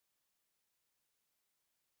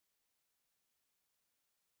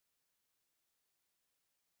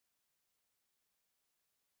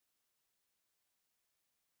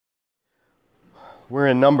We're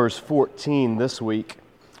in Numbers 14 this week.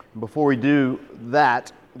 Before we do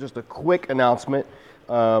that, just a quick announcement.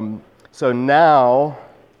 So now,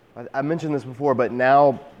 I mentioned this before, but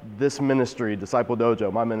now this ministry, Disciple Dojo,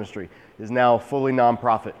 my ministry, is now fully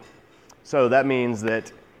nonprofit. So that means that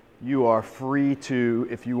you are free to,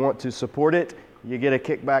 if you want to support it, you get a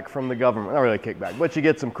kickback from the government. Not really a kickback, but you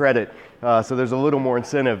get some credit. So there's a little more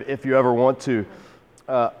incentive if you ever want to.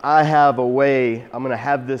 I have a way, I'm going to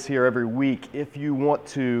have this here every week, if you want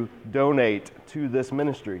to donate to this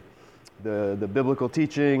ministry. The biblical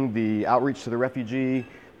teaching, the outreach to the refugee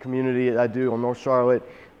community that I do on North Charlotte,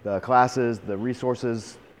 the classes, the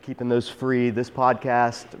resources, keeping those free, this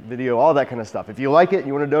podcast, video, all that kind of stuff. If you like it and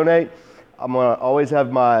you want to donate, I'm going to always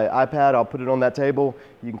have my iPad. I'll put it on that table.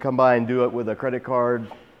 You can come by and do it with a credit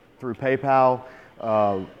card through PayPal.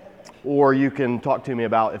 Or you can talk to me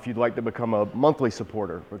about if you'd like to become a monthly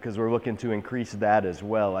supporter, because we're looking to increase that as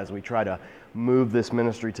well as we try to move this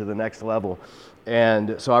ministry to the next level.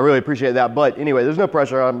 And so I really appreciate that. But anyway, there's no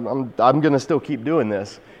pressure. I'm going to still keep doing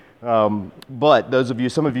this. But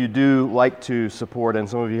some of you do like to support, and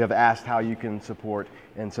some of you have asked how you can support.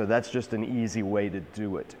 And so that's just an easy way to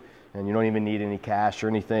do it. And you don't even need any cash or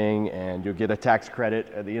anything, and you'll get a tax credit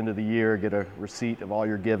at the end of the year, get a receipt of all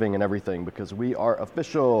your giving and everything, because we are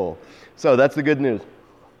official. So that's the good news.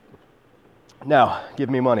 Now, give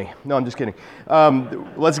me money. No, I'm just kidding.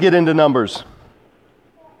 Let's get into Numbers.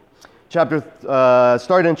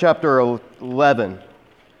 Starting in chapter 11,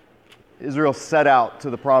 Israel set out to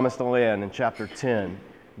the promised land in chapter 10.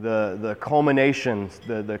 The culmination,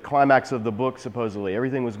 the climax of the book, supposedly.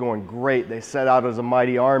 Everything was going great. They set out as a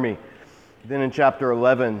mighty army. Then in chapter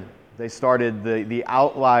 11, they started, the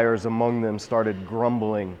outliers among them started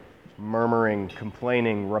grumbling, murmuring,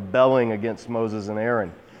 complaining, rebelling against Moses and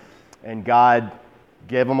Aaron. And God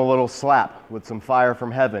gave them a little slap with some fire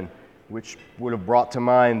from heaven, which would have brought to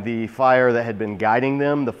mind the fire that had been guiding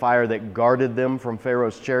them, the fire that guarded them from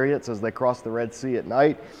Pharaoh's chariots as they crossed the Red Sea at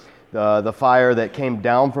night. The fire that came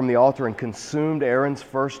down from the altar and consumed Aaron's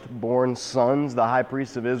firstborn sons, the high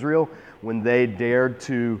priests of Israel, when they dared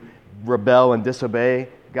to rebel and disobey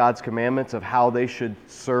God's commandments of how they should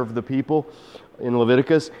serve the people in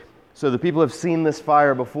Leviticus. So the people have seen this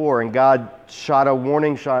fire before, and God shot a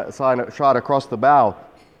warning shot across the bow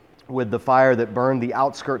with the fire that burned the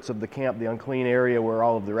outskirts of the camp, the unclean area where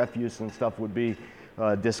all of the refuse and stuff would be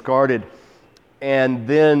discarded. And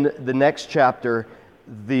then the next chapter,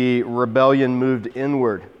 the rebellion moved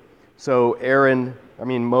inward. So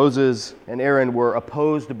Moses and Aaron were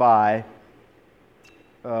opposed by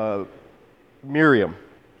Miriam.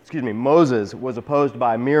 Moses was opposed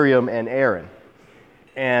by Miriam and Aaron.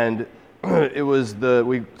 And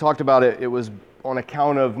we talked about it, it was on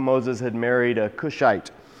account of Moses had married a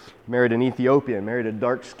Cushite, married an Ethiopian, married a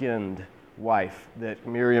dark-skinned wife that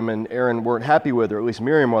Miriam and Aaron weren't happy with, or at least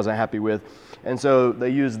Miriam wasn't happy with. And so they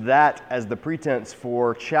used that as the pretense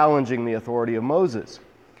for challenging the authority of Moses.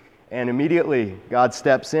 And immediately God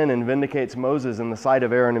steps in and vindicates Moses in the sight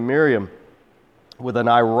of Aaron and Miriam with an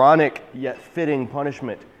ironic yet fitting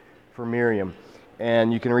punishment for Miriam.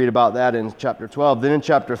 And you can read about that in chapter 12. Then in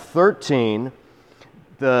chapter 13,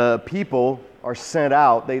 the people are sent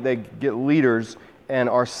out. They get leaders and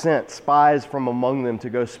are sent spies from among them to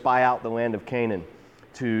go spy out the land of Canaan,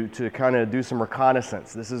 to kind of do some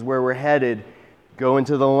reconnaissance. This is where we're headed. Go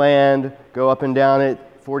into the land, go up and down it.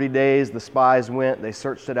 40 days, the spies went, they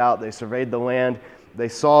searched it out, they surveyed the land. They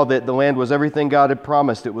saw that the land was everything God had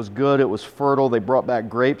promised. It was good, it was fertile. They brought back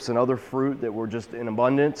grapes and other fruit that were just in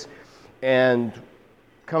abundance. And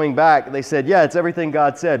coming back, they said, yeah, it's everything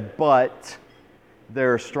God said, but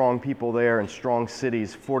there are strong people there and strong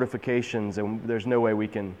cities, fortifications, and there's no way we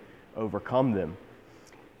can overcome them.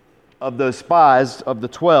 Of those spies, of the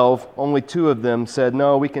 12, only 2 of them said,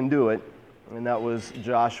 no, we can do it. And that was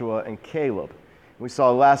Joshua and Caleb. We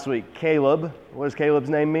saw last week Caleb. What does Caleb's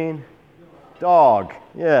name mean? Dog.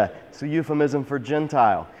 Yeah, it's a euphemism for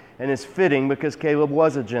Gentile. And it's fitting because Caleb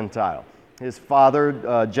was a Gentile. His father,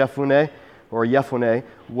 Jephunneh,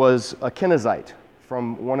 was a Kenizzite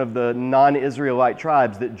from one of the non-Israelite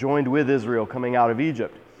tribes that joined with Israel coming out of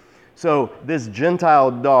Egypt. So this Gentile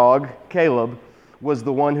dog, Caleb, was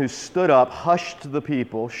the one who stood up, hushed the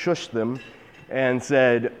people, shushed them, and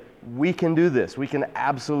said, we can do this. We can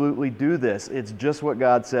absolutely do this. It's just what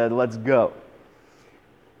God said. Let's go.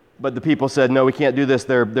 But the people said, no, we can't do this.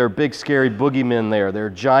 There are big, scary boogeymen there. There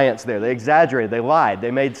are giants there. They exaggerated. They lied.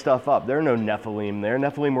 They made stuff up. There are no Nephilim there.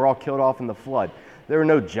 Nephilim were all killed off in the flood. There were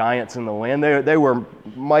no giants in the land. They were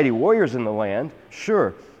mighty warriors in the land.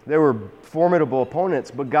 Sure, they were formidable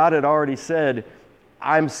opponents, but God had already said,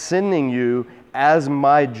 I'm sending you as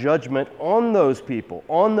my judgment on those people,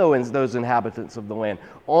 on those inhabitants of the land,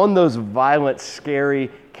 on those violent, scary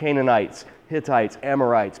Canaanites, Hittites,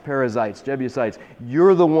 Amorites, Perizzites, Jebusites.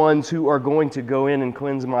 You're the ones who are going to go in and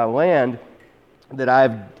cleanse my land that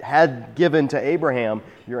I've had given to Abraham,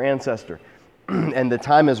 your ancestor. And the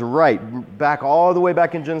time is right. All the way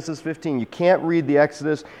back in Genesis 15. You can't read the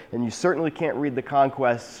Exodus, and you certainly can't read the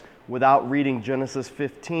conquests without reading Genesis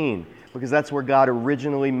 15, because that's where God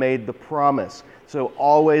originally made the promise. So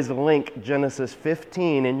always link Genesis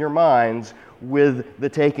 15 in your minds with the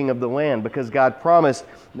taking of the land, because God promised,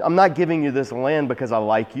 I'm not giving you this land because I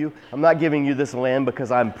like you. I'm not giving you this land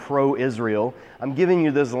because I'm pro-Israel. I'm giving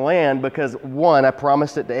you this land because, one, I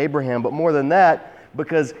promised it to Abraham, but more than that,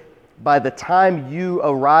 because by the time you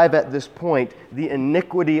arrive at this point, the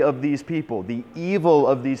iniquity of these people, the evil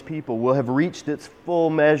of these people will have reached its full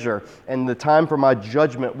measure, and the time for my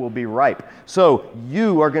judgment will be ripe. So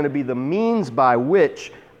you are going to be the means by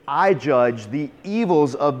which I judge the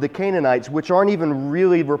evils of the Canaanites, which aren't even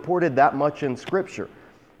really reported that much in Scripture.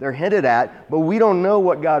 They're hinted at, but we don't know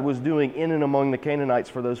what God was doing in and among the Canaanites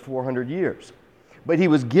for those 400 years. But He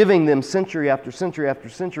was giving them century after century after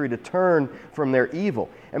century to turn from their evil.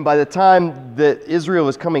 And by the time that Israel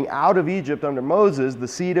is coming out of Egypt under Moses, the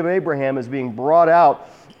seed of Abraham is being brought out,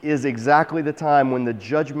 is exactly the time when the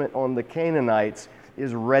judgment on the Canaanites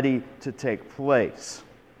is ready to take place.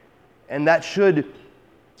 And that should,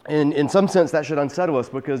 in some sense, that should unsettle us,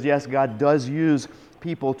 because yes, God does use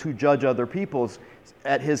people to judge other peoples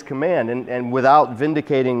at His command and without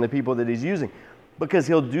vindicating the people that He's using. Because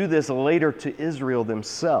He'll do this later to Israel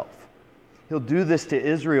themselves. He'll do this to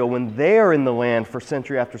Israel when they are in the land for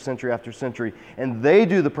century after century after century, and they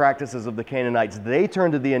do the practices of the Canaanites. They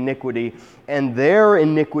turn to the iniquity, and their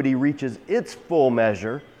iniquity reaches its full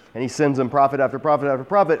measure, and He sends them prophet after prophet after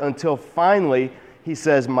prophet, until finally He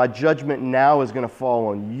says, my judgment now is going to fall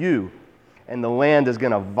on you, and the land is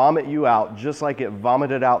going to vomit you out just like it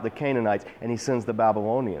vomited out the Canaanites, and He sends the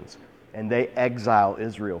Babylonians. And they exile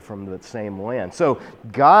Israel from the same land. So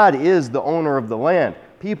God is the owner of the land.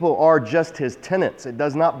 People are just His tenants. It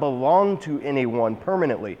does not belong to anyone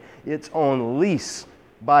permanently. It's on lease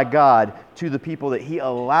by God to the people that He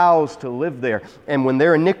allows to live there. And when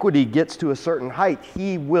their iniquity gets to a certain height,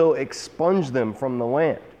 He will expunge them from the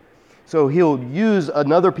land. So He'll use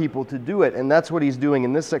another people to do it. And that's what He's doing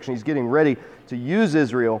in this section. He's getting ready to use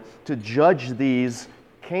Israel to judge these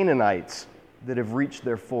Canaanites that have reached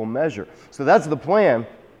their full measure. So that's the plan.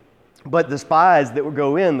 But the spies that would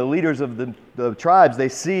go in, the leaders of the tribes, they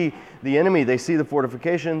see the enemy, they see the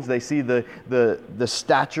fortifications, they see the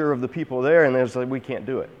stature of the people there, and they're just like, we can't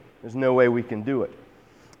do it. There's no way we can do it.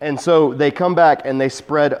 And so they come back and they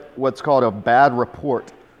spread what's called a bad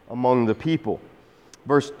report among the people.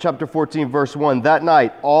 Chapter 14, verse 1, that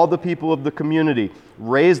night all the people of the community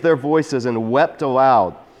raised their voices and wept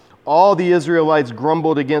aloud. All the Israelites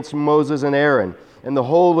grumbled against Moses and Aaron, and the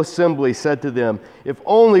whole assembly said to them, if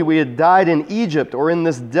only we had died in Egypt or in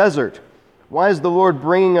this desert. Why is the Lord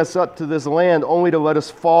bringing us up to this land only to let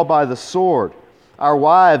us fall by the sword? Our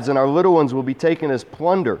wives and our little ones will be taken as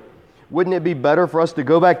plunder. Wouldn't it be better for us to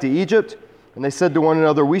go back to Egypt? And they said to one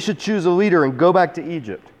another, we should choose a leader and go back to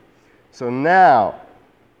Egypt. So now,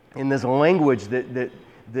 in this language that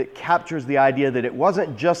captures the idea that it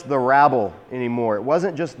wasn't just the rabble anymore. It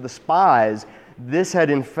wasn't just the spies. This had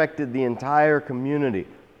infected the entire community.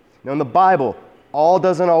 Now in the Bible, all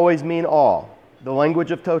doesn't always mean all. The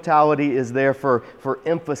language of totality is there for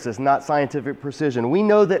emphasis, not scientific precision. We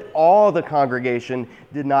know that all the congregation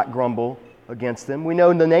did not grumble against them. We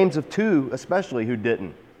know the names of two especially who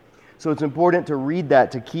didn't. So it's important to read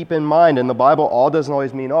that, to keep in mind. In the Bible, all doesn't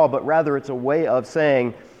always mean all, but rather it's a way of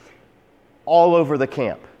saying all over the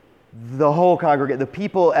camp, the whole congregation, the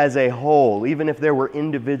people as a whole, even if there were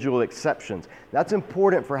individual exceptions. That's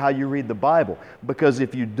important for how you read the Bible, because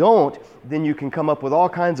if you don't, then you can come up with all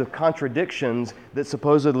kinds of contradictions that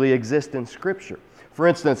supposedly exist in Scripture. For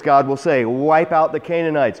instance, God will say, wipe out the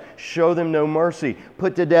Canaanites, show them no mercy,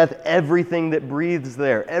 put to death everything that breathes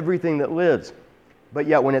there, everything that lives. But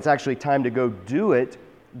yet when it's actually time to go do it,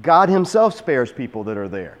 God Himself spares people that are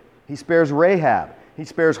there. He spares Rahab. He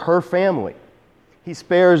spares her family. He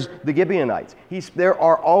spares the Gibeonites. There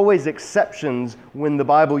are always exceptions when the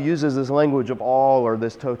Bible uses this language of all or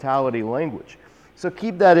this totality language. So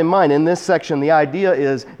keep that in mind. In this section, the idea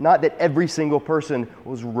is not that every single person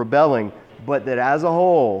was rebelling, but that as a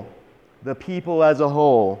whole, the people as a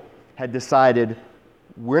whole had decided,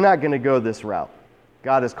 we're not going to go this route.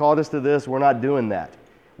 God has called us to this. We're not doing that.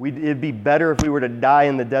 It'd be better if we were to die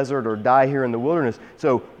in the desert or die here in the wilderness.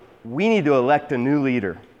 So we need to elect a new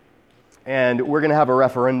leader. And we're going to have a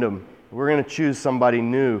referendum We're going to choose somebody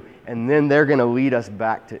new, and then they're going to lead us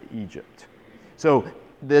back to Egypt. So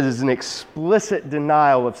there is an explicit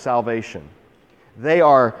denial of salvation. They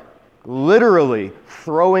are literally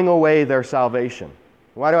throwing away their salvation.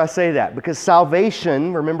 Why do I say that? Because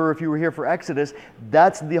salvation, remember if you were here for Exodus,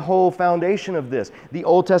 that's the whole foundation of this. The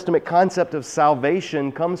Old Testament concept of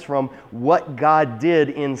salvation comes from what God did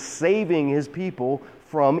in saving His people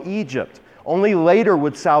from Egypt. Only later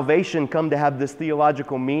would salvation come to have this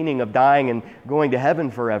theological meaning of dying and going to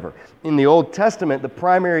heaven forever. In the Old Testament, the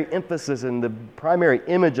primary emphasis and the primary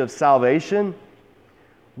image of salvation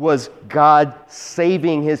was God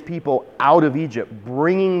saving His people out of Egypt,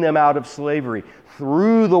 bringing them out of slavery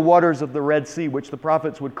through the waters of the Red Sea, which the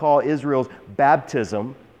prophets would call Israel's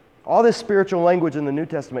baptism. All this spiritual language in the New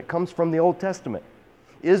Testament comes from the Old Testament.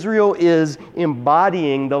 Israel is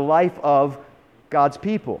embodying the life of God's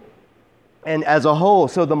people. And as a whole,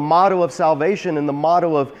 so the model of salvation and the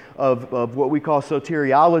model of what we call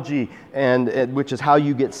soteriology, and which is how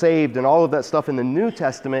you get saved, and all of that stuff in the New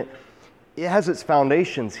Testament, it has its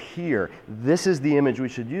foundations here. This is the image we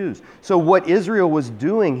should use. So what Israel was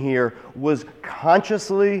doing here was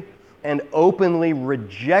consciously and openly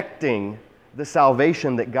rejecting the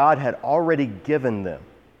salvation that God had already given them,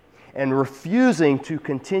 and refusing to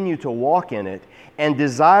continue to walk in it, and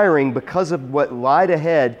desiring, because of what lied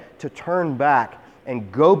ahead, to turn back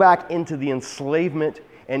and go back into the enslavement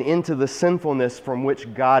and into the sinfulness from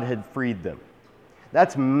which God had freed them.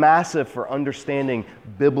 That's massive for understanding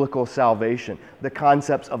biblical salvation. The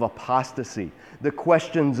concepts of apostasy, the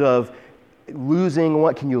questions of losing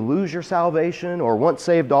what, can you lose your salvation? Or once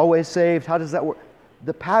saved, always saved? How does that work?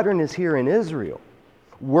 The pattern is here in Israel.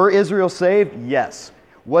 Were Israel saved? Yes.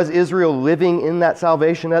 Was Israel living in that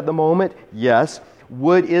salvation at the moment? Yes.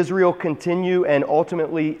 Would Israel continue and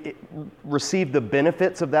ultimately receive the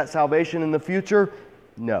benefits of that salvation in the future?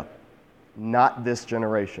 No. Not this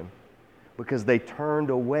generation. Because they turned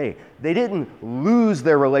away. They didn't lose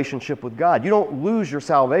their relationship with God. You don't lose your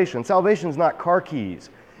salvation. Salvation is not car keys.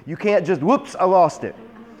 You can't just, whoops, I lost it.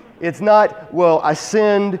 It's not, well, I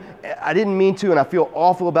sinned, I didn't mean to, and I feel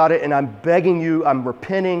awful about it, and I'm begging you, I'm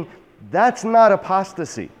repenting. That's not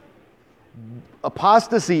apostasy.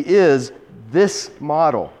 Apostasy is this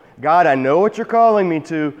model. God, I know what you're calling me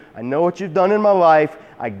to. I know what you've done in my life.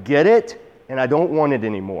 I get it, and I don't want it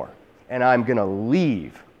anymore. And I'm going to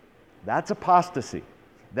leave. That's apostasy.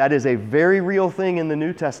 That is a very real thing in the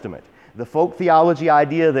New Testament. The folk theology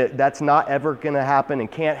idea that that's not ever going to happen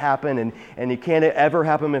and can't happen and it can't ever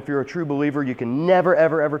happen if you're a true believer. You can never,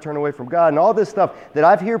 ever, ever turn away from God. And all this stuff that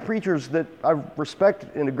I've heard preachers that I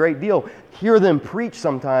respect in a great deal, hear them preach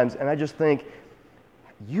sometimes, and I just think,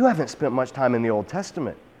 you haven't spent much time in the Old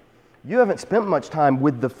Testament. You haven't spent much time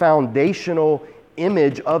with the foundational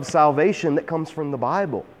image of salvation that comes from the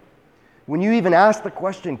Bible. When you even ask the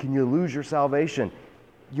question, can you lose your salvation?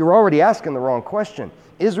 You're already asking the wrong question.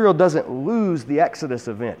 Israel doesn't lose the Exodus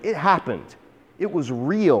event. It happened. It was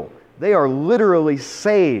real. They are literally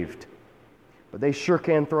saved. But they sure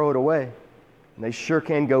can throw it away. And they sure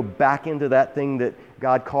can go back into that thing that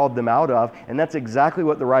God called them out of. And that's exactly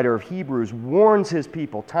what the writer of Hebrews warns his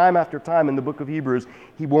people. Time after time in the book of Hebrews,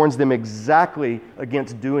 he warns them exactly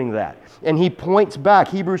against doing that. And he points back,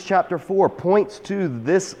 Hebrews chapter 4 points to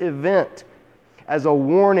this event as a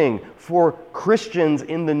warning for Christians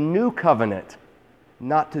in the new covenant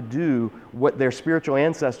not to do what their spiritual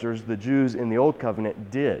ancestors, the Jews in the old covenant,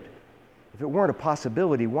 did. If it weren't a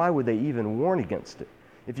possibility, why would they even warn against it?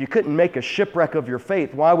 If you couldn't make a shipwreck of your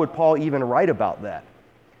faith, why would Paul even write about that?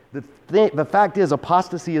 The fact is,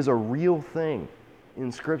 apostasy is a real thing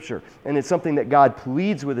in Scripture, and it's something that God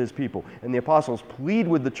pleads with His people, and the apostles plead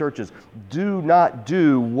with the churches. Do not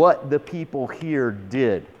do what the people here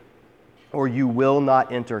did, or you will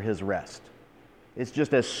not enter His rest. It's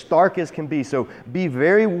just as stark as can be. So be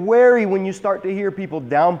very wary when you start to hear people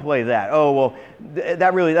downplay that. Oh, well,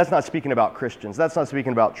 that's not speaking about Christians. That's not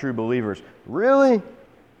speaking about true believers. Really?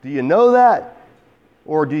 Do you know that?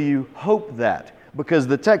 Or do you hope that? Because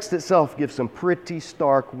the text itself gives some pretty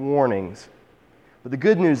stark warnings. But the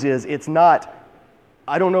good news is, it's not,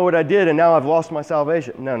 I don't know what I did and now I've lost my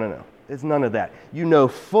salvation. No. It's none of that. You know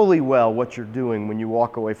fully well what you're doing when you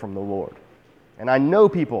walk away from the Lord. And I know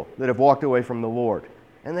people that have walked away from the Lord.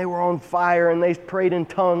 And they were on fire and they prayed in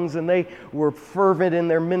tongues and they were fervent in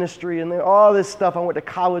their ministry and all this stuff. I went to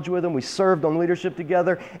college with them. We served on leadership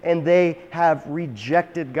together. And they have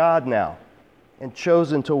rejected God now and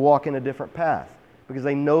chosen to walk in a different path because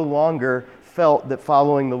they no longer felt that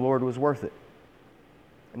following the Lord was worth it.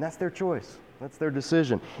 And that's their choice. That's their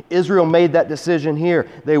decision. Israel made that decision here.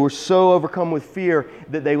 They were so overcome with fear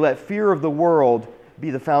that they let fear of the world be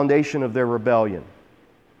the foundation of their rebellion.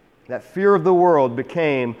 That fear of the world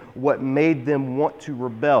became what made them want to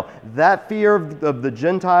rebel. That fear of the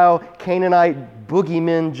Gentile, Canaanite,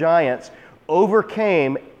 boogeymen giants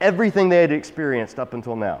overcame everything they had experienced up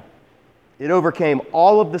until now. It overcame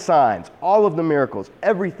all of the signs, all of the miracles,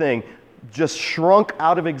 everything just shrunk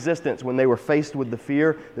out of existence when they were faced with the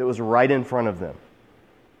fear that was right in front of them.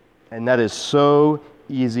 And that is so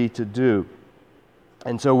easy to do.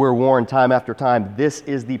 And so we're warned time after time, this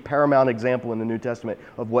is the paramount example in the New Testament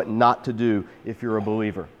of what not to do if you're a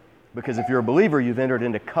believer. Because if you're a believer, you've entered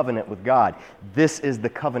into covenant with God. This is the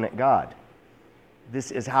covenant God. This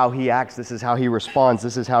is how He acts. This is how He responds.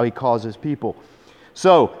 This is how He calls His people.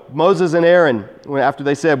 So Moses and Aaron, after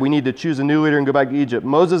they said we need to choose a new leader and go back to Egypt,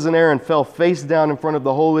 Moses and Aaron fell face down in front of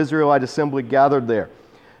the whole Israelite assembly gathered there.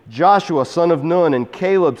 Joshua, son of Nun, and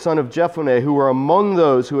Caleb, son of Jephunneh, who were among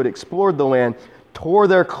those who had explored the land, tore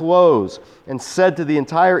their clothes and said to the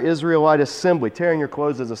entire Israelite assembly, tearing your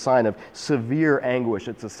clothes is a sign of severe anguish.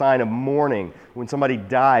 It's a sign of mourning. When somebody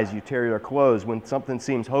dies, you tear your clothes. When something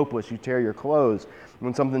seems hopeless, you tear your clothes.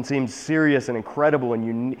 When something seems serious and incredible,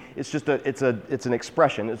 and it's an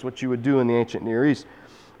expression. It's what you would do in the ancient Near East.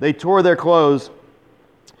 They tore their clothes,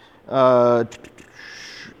 and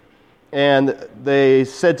they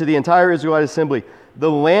said to the entire Israelite assembly, the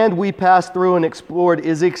land we passed through and explored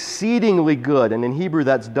is exceedingly good. And in Hebrew,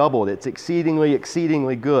 that's doubled. It's exceedingly,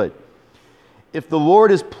 exceedingly good. If the Lord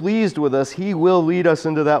is pleased with us, He will lead us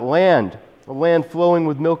into that land, a land flowing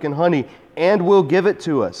with milk and honey, and will give it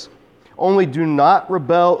to us. Only do not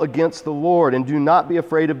rebel against the Lord, and do not be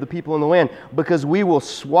afraid of the people in the land, because we will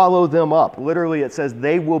swallow them up. Literally, it says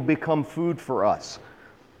they will become food for us.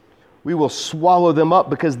 We will swallow them up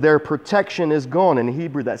because their protection is gone. In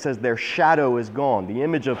Hebrew, that says their shadow is gone. The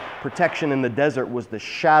image of protection in the desert was the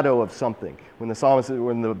shadow of something. When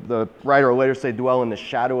the writer will later say, dwell in the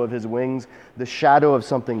shadow of His wings, the shadow of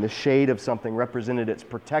something, the shade of something represented its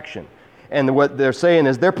protection. And what they're saying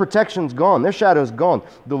is their protection's gone. Their shadow's gone.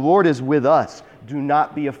 The Lord is with us. Do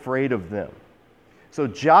not be afraid of them. So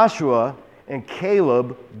Joshua and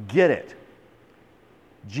Caleb get it.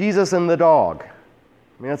 Jesus and the dog.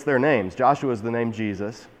 I mean, that's their names. Joshua is the name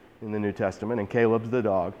Jesus in the New Testament, and Caleb's the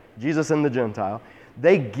dog. Jesus and the Gentile.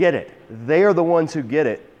 They get it. They are the ones who get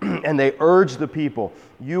it, and they urge the people,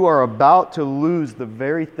 you are about to lose the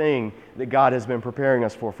very thing that God has been preparing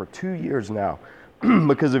us for 2 years now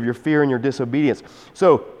because of your fear and your disobedience.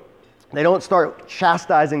 So they don't start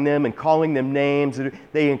chastising them and calling them names.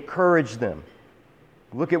 They encourage them.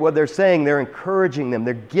 Look at what they're saying. They're encouraging them.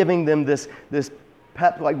 They're giving them this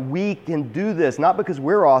pep, like we can do this, not because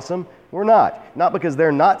we're awesome, we're not. Not because they're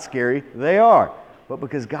not scary, they are. But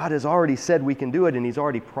because God has already said we can do it, and He's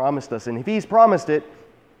already promised us. And if He's promised it,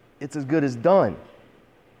 it's as good as done.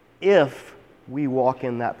 If we walk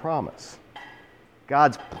in that promise.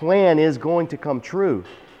 God's plan is going to come true.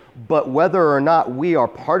 But whether or not we are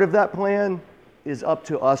part of that plan is up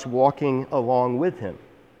to us walking along with Him.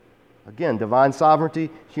 Again, divine sovereignty,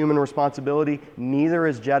 human responsibility, neither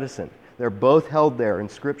is jettisoned. They're both held there in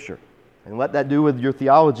Scripture. And let that do with your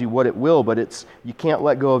theology what it will, but you can't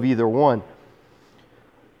let go of either one.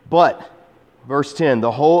 But, verse 10,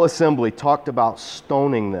 the whole assembly talked about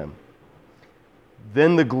stoning them.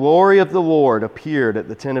 Then the glory of the Lord appeared at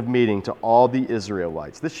the tent of meeting to all the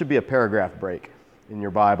Israelites. This should be a paragraph break in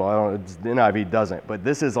your Bible. The NIV doesn't, but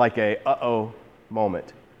this is like a uh-oh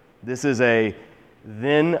moment. This is a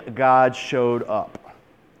then God showed up.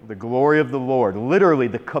 The glory of the Lord, literally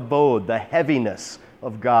the kabod, the heaviness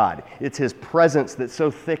of God. It's His presence that's so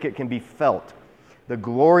thick it can be felt. The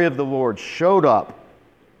glory of the Lord showed up,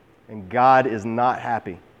 and God is not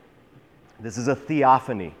happy. This is a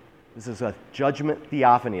theophany. This is a judgment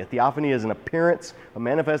theophany. A theophany is an appearance, a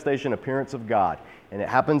manifestation appearance of God. And it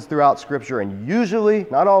happens throughout Scripture, and usually,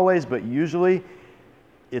 not always, but usually,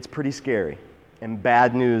 it's pretty scary. And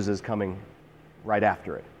bad news is coming right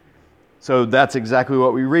after it. So that's exactly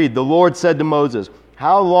what we read. The Lord said to Moses,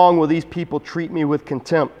 how long will these people treat me with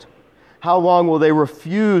contempt? How long will they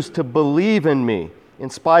refuse to believe in me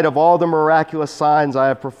in spite of all the miraculous signs I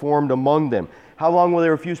have performed among them? How long will they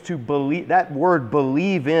refuse to believe? That word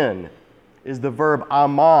believe in is the verb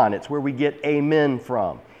aman. It's where we get amen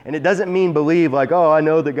from. And it doesn't mean believe like, oh, I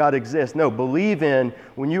know that God exists. No, believe in,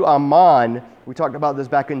 when you aman, we talked about this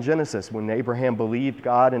back in Genesis, when Abraham believed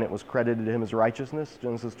God and it was credited to him as righteousness,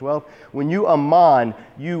 Genesis 12. When you aman,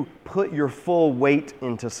 you put your full weight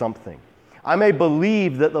into something. I may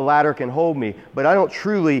believe that the ladder can hold me, but I don't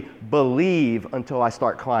truly believe until I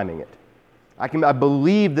start climbing it. I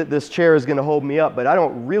believe that this chair is going to hold me up, but I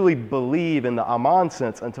don't really believe in the aman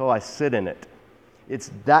sense until I sit in it.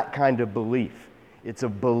 It's that kind of belief. It's a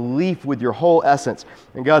belief with your whole essence.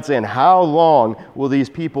 And God's saying, how long will these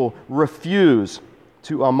people refuse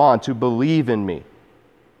to Ammon, to believe in me?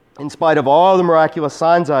 In spite of all the miraculous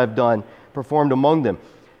signs I have done, performed among them,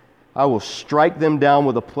 I will strike them down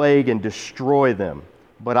with a plague and destroy them.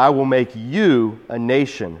 But I will make you a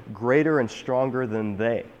nation greater and stronger than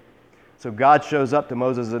they. So God shows up to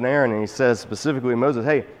Moses and Aaron, and he says specifically to Moses,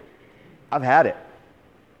 hey, I've had it.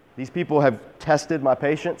 These people have tested my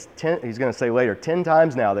patience. He's going to say later, 10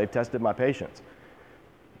 times now they've tested my patience.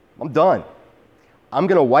 I'm done. I'm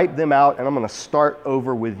going to wipe them out, and I'm going to start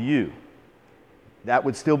over with you. That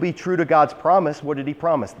would still be true to God's promise. What did he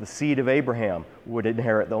promise? The seed of Abraham would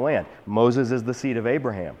inherit the land. Moses is the seed of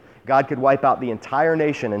Abraham. God could wipe out the entire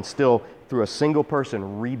nation and still, through a single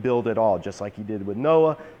person, rebuild it all, just like he did with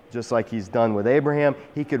Noah, just like he's done with Abraham.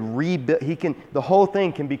 He could rebuild. The whole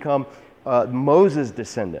thing can become Moses'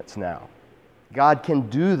 descendants now. God can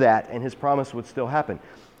do that, and his promise would still happen.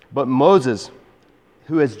 But Moses,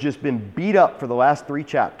 who has just been beat up for the last 3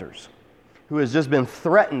 chapters, who has just been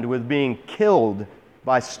threatened with being killed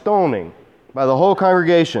by stoning by the whole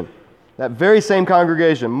congregation, that very same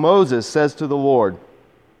congregation, Moses says to the Lord,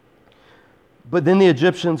 but then the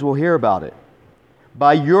Egyptians will hear about it.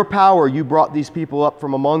 By your power you brought these people up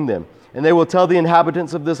from among them, and they will tell the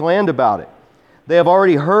inhabitants of this land about it. They have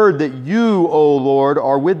already heard that you, O Lord,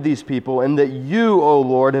 are with these people, and that you, O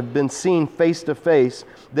Lord, have been seen face to face,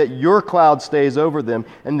 that your cloud stays over them,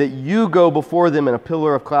 and that you go before them in a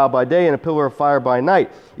pillar of cloud by day and a pillar of fire by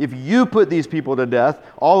night. If you put these people to death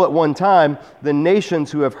all at one time, the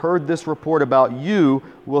nations who have heard this report about you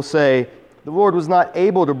will say, the Lord was not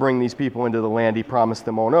able to bring these people into the land he promised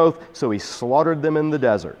them on oath, so he slaughtered them in the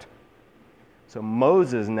desert. So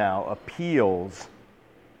Moses now appeals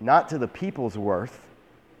not to the people's worth,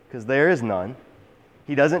 because there is none.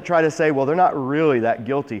 He doesn't try to say, well, they're not really that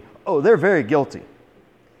guilty. Oh, they're very guilty.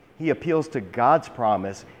 He appeals to God's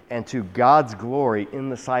promise and to God's glory in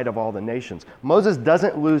the sight of all the nations. Moses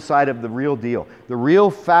doesn't lose sight of the real deal. The real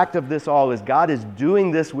fact of this all is God is doing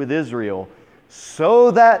this with Israel so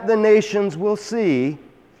that the nations will see,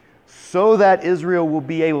 so that Israel will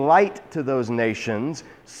be a light to those nations,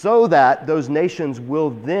 so that those nations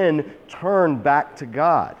will then turn back to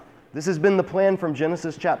God. This has been the plan from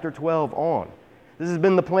Genesis chapter 12 on. This has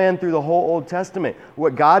been the plan through the whole Old Testament.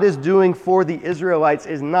 What God is doing for the Israelites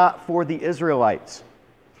is not for the Israelites.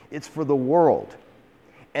 It's for the world.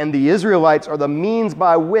 And the Israelites are the means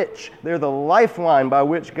by which, they're the lifeline by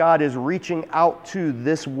which God is reaching out to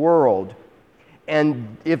this world.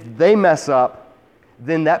 And if they mess up,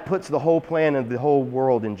 then that puts the whole plan of the whole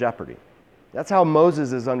world in jeopardy. That's how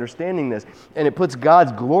Moses is understanding this. And it puts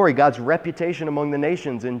God's glory, God's reputation among the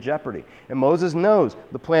nations in jeopardy. And Moses knows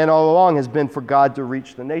the plan all along has been for God to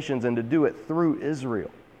reach the nations and to do it through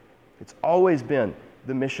Israel. It's always been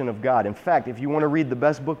the mission of God. In fact, if you want to read the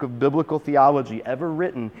best book of biblical theology ever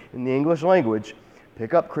written in the English language,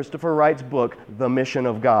 pick up Christopher Wright's book, The Mission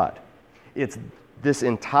of God. It's this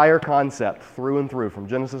entire concept through and through, from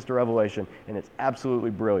Genesis to Revelation, and it's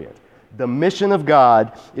absolutely brilliant. The mission of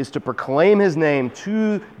God is to proclaim his name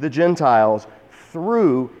to the Gentiles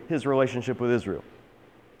through his relationship with Israel.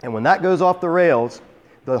 And when that goes off the rails,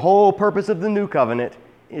 the whole purpose of the new covenant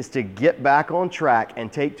is to get back on track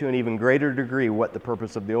and take to an even greater degree what the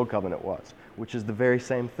purpose of the old covenant was, which is the very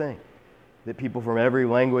same thing. That people from every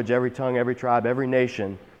language, every tongue, every tribe, every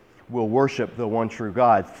nation will worship the one true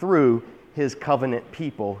God through his covenant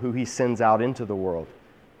people who he sends out into the world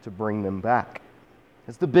to bring them back.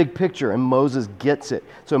 It's the big picture, and Moses gets it.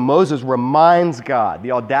 So Moses reminds God,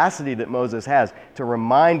 the audacity that Moses has to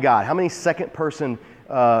remind God. How many second person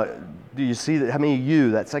do you see that? How many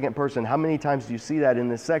you, that second person, how many times do you see that in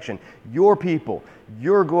this section? Your people,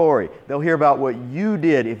 your glory. They'll hear about what you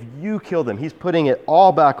did if you killed them. He's putting it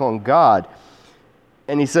all back on God.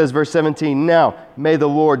 And he says, verse 17, now may the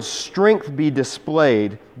Lord's strength be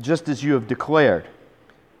displayed just as you have declared.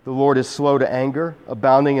 The Lord is slow to anger,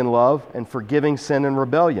 abounding in love, and forgiving sin and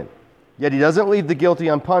rebellion. Yet he doesn't leave the guilty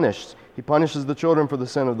unpunished. He punishes the children for the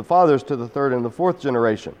sin of the fathers to the 3rd and the 4th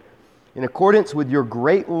generation. In accordance with your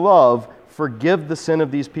great love, forgive the sin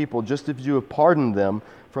of these people, just as you have pardoned them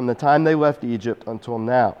from the time they left Egypt until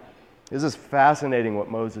now. This is fascinating what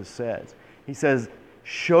Moses says. He says,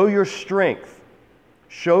 show your strength.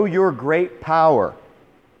 Show your great power.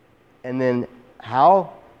 And then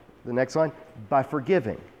how? The next line, by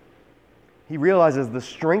forgiving. He realizes the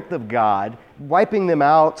strength of God, wiping them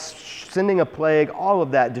out, sending a plague, all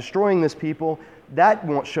of that, destroying this people, that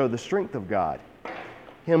won't show the strength of God.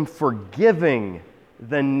 Him forgiving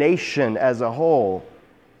the nation as a whole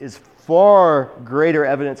is far greater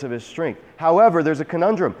evidence of his strength. However, there's a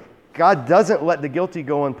conundrum. God doesn't let the guilty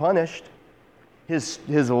go unpunished. His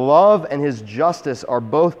love and his justice are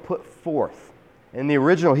both put forth. In the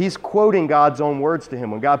original, he's quoting God's own words to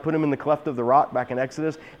him. When God put him in the cleft of the rock back in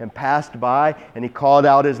Exodus and passed by, and he called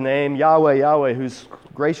out his name, Yahweh, Yahweh, who's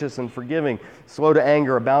gracious and forgiving, slow to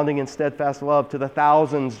anger, abounding in steadfast love, to the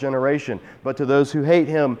thousands generation. But to those who hate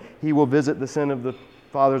him, he will visit the sin of the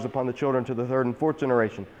fathers upon the children to the third and fourth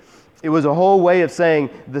generation. It was a whole way of saying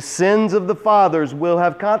the sins of the fathers will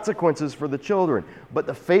have consequences for the children, but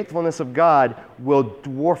the faithfulness of God will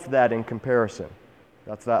dwarf that in comparison.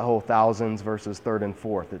 That's that whole thousands versus third and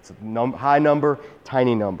fourth. It's a high number,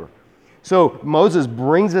 tiny number. So Moses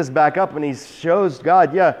brings this back up and he shows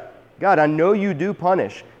God, God, I know you do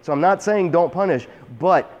punish. So I'm not saying don't punish,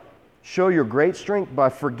 but show your great strength by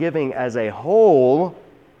forgiving as a whole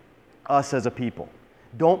us as a people.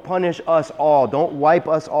 Don't punish us all. Don't wipe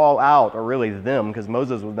us all out, or really them, because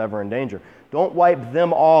Moses was never in danger. Don't wipe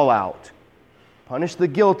them all out. Punish the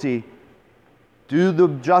guilty. Do the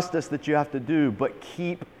justice that you have to do, but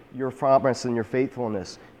keep your promise and your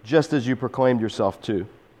faithfulness, just as you proclaimed yourself to.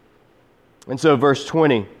 And so verse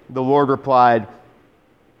 20, the Lord replied,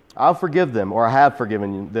 I'll forgive them, or I have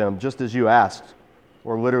forgiven them, just as you asked.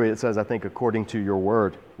 Or literally it says, I think, according to your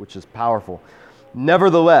word, which is powerful.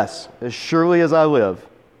 Nevertheless, as surely as I live,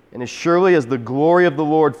 and as surely as the glory of the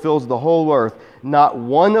Lord fills the whole earth, not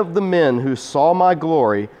one of the men who saw my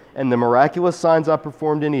glory and the miraculous signs I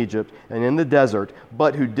performed in Egypt and in the desert,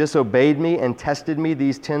 but who disobeyed me and tested me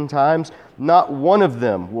these 10 times, not one of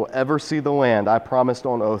them will ever see the land I promised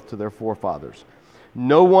on oath to their forefathers.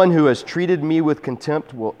 No one who has treated me with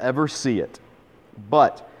contempt will ever see it.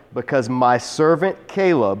 But because my servant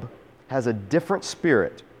Caleb has a different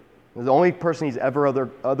spirit, the only person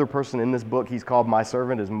other person in this book he's called my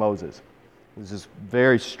servant is Moses. This is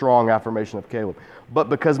very strong affirmation of Caleb. But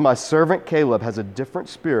because my servant Caleb has a different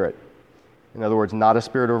spirit, in other words, not a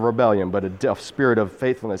spirit of rebellion, but a spirit of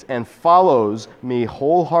faithfulness, and follows me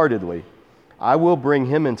wholeheartedly, I will bring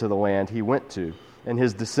him into the land he went to, and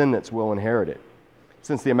his descendants will inherit it.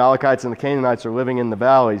 Since the Amalekites and the Canaanites are living in the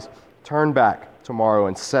valleys, turn back tomorrow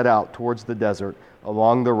and set out towards the desert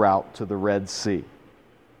along the route to the Red Sea.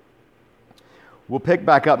 We'll pick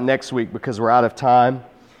back up next week because we're out of time.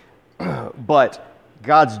 But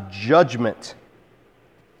God's judgment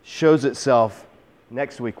shows itself,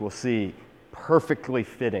 next week we'll see, perfectly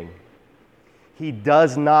fitting. He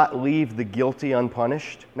does not leave the guilty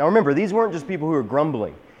unpunished. Now remember, these weren't just people who were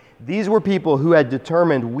grumbling. These were people who had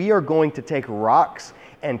determined, we are going to take rocks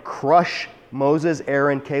and crush Moses,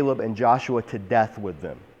 Aaron, Caleb, and Joshua to death with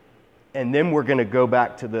them. And then we're going to go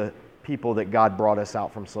back to the people that God brought us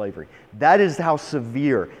out from slavery. That is how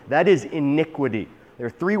severe. That is iniquity. There are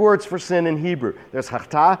 3 words for sin in Hebrew. There's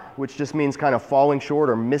chata, which just means kind of falling short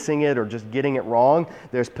or missing it or just getting it wrong.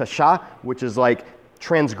 There's pesha, which is like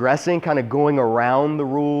transgressing, kind of going around the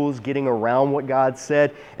rules, getting around what God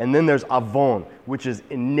said. And then there's avon, which is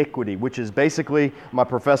iniquity, which is basically, my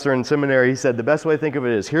professor in seminary, he said the best way to think of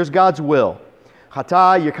it is, here's God's will.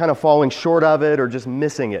 Chata, you're kind of falling short of it or just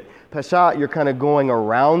missing it. Pesha, you're kind of going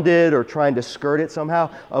around it or trying to skirt it somehow.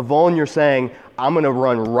 Avon, you're saying, I'm going to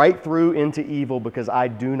run right through into evil because I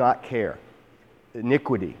do not care.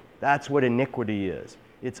 Iniquity. That's what iniquity is.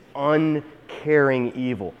 It's uncaring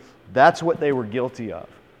evil. That's what they were guilty of.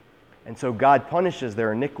 And so God punishes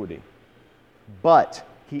their iniquity. But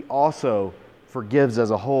he also forgives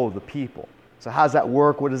as a whole the people. So how does that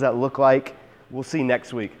work? What does that look like? We'll see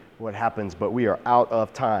next week what happens, but we are out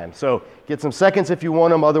of time. So get some seconds if you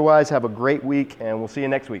want them. Otherwise, have a great week, and we'll see you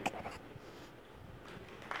next week.